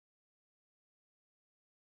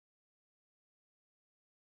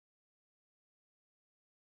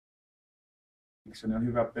Dickson on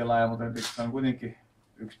hyvä pelaaja, mutta Dickson on kuitenkin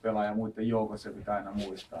yksi pelaaja muiden joukossa, pitää aina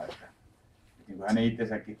muistaa, että niin kuin hänen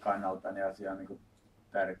itsensäkin kannalta niin asia on niin kuin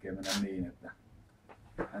tärkeä mennä niin, että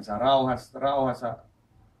hän saa rauhassa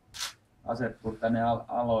asettua tänne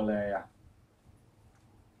aloilleen ja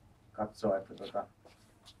katsoa, että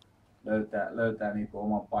löytää niin kuin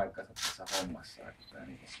oman paikkansa tässä hommassa. Että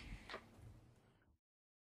niin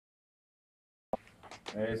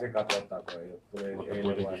ei se katsotaan, kun ei tuli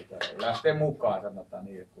eilen vastaan. Lähtee mukaan, sanotaan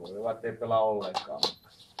niin, että voi ei pelaa ollenkaan.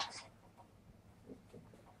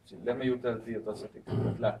 Silleen me juteltiin jo tuossa, että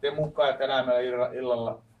lähtee mukaan ja tänään meillä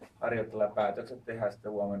illalla harjoitella ja päätökset tehdään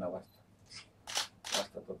sitten huomenna vasta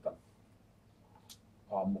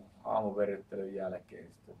aamuverittelyn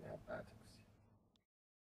jälkeen sitten tehdään päätöksiä.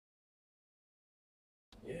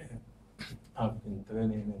 Yeah, I've been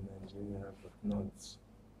training in Nigeria, but not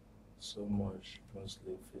so much,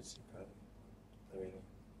 mostly physical training.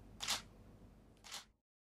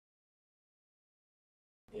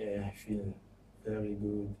 Yeah, I feel very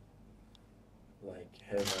good, like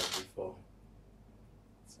ever before.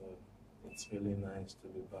 So it's really nice to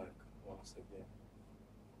be back once again.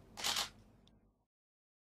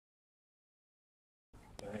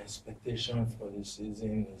 My expectation for the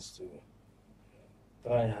season is to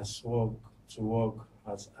try to work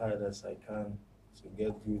as hard as I can to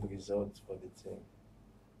get good results for the team.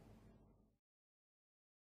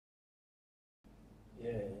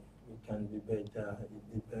 Yeah, we can be better.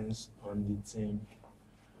 It depends on the team,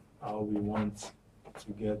 how we want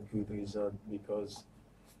to get good results, because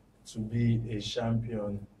to be a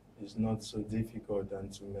champion is not so difficult than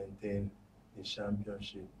to maintain the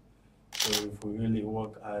championship. So if we really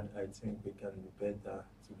work hard, I think we can be better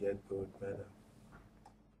to get gold medal.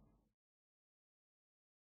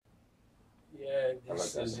 Yeah,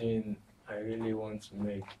 this season I really want to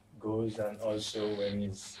make goals, and also when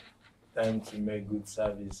it's time to make good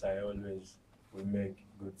service, I always will make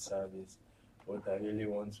good service. But I really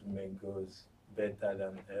want to make goals better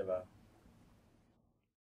than ever.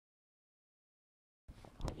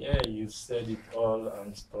 Yeah, you said it all.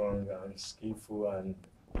 I'm strong, I'm skillful, and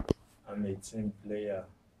I'm a team player.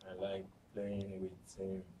 I like playing with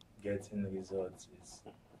team. Getting results is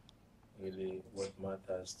really what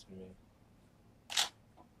matters to me.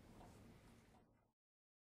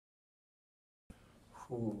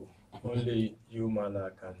 Only you,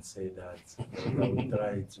 Mala, can say that. But I will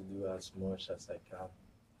try to do as much as I can.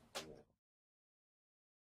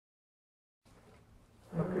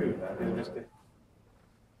 Kyllä, tietysti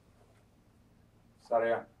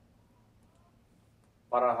sarja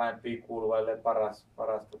parhaimpiin kuuluvaille paras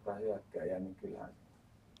hyökkääjä, niin kyllähän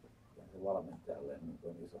se valmentajalle niin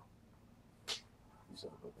on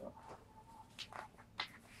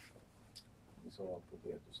iso loppu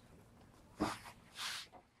tietysti.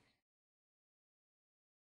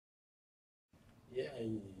 Yeah,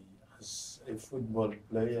 as a football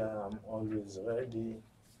player, I'm always ready,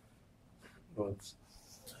 but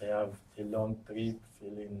I have a long trip,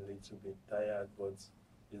 feeling a little bit tired, but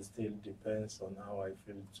it still depends on how I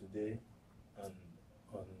feel today and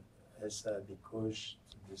on Esa, the coach,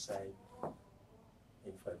 to decide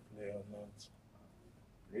if I play or not.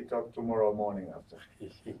 We talk tomorrow morning after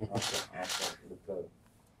the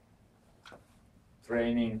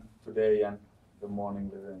training today and the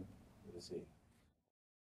morning we'll see.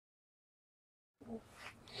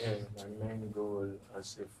 Yeah, my main goal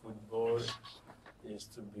as a footballer is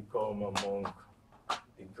to become among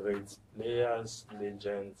the great players,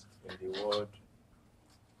 legends in the world.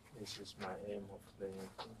 This is my aim of playing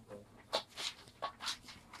football.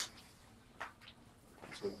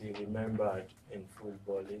 To be remembered in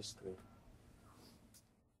football history.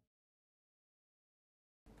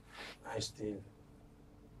 I still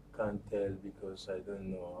can't tell because I don't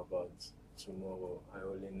know about tomorrow. I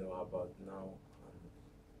only know about now.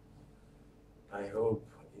 And I hope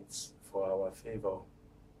it's for our favor.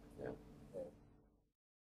 Yeah.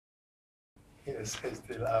 Yes, I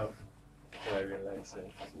still have driving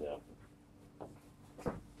license. Yeah.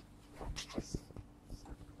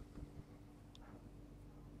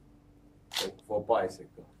 For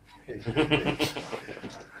bicycle.